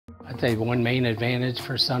I'd say one main advantage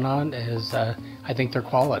for Sunon is I think their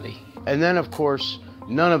quality. And then, of course,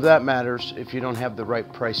 none of that matters if you don't have the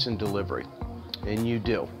right price and delivery, and you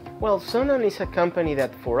do. Well, Sunon is a company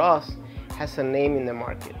that for us has a name in the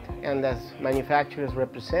market, and as manufacturers'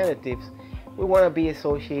 representatives, we want to be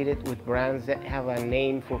associated with brands that have a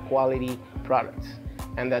name for quality products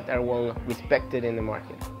and that are well respected in the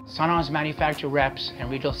market. Sunon's manufacturer reps and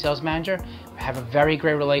regional sales manager have a very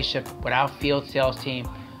great relationship with our field sales team,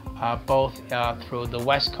 both through the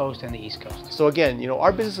West Coast and the East Coast. So again, you know,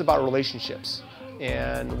 our business is about relationships.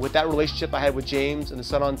 And with that relationship I had with James and the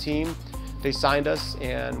Sunon team, they signed us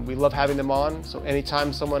and we love having them on. So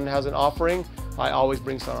anytime someone has an offering, I always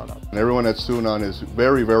bring Sunon up. And everyone at Sunon is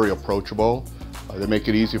very, very approachable. They make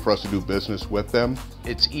it easy for us to do business with them.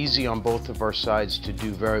 It's easy on both of our sides to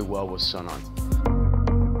do very well with Sunon.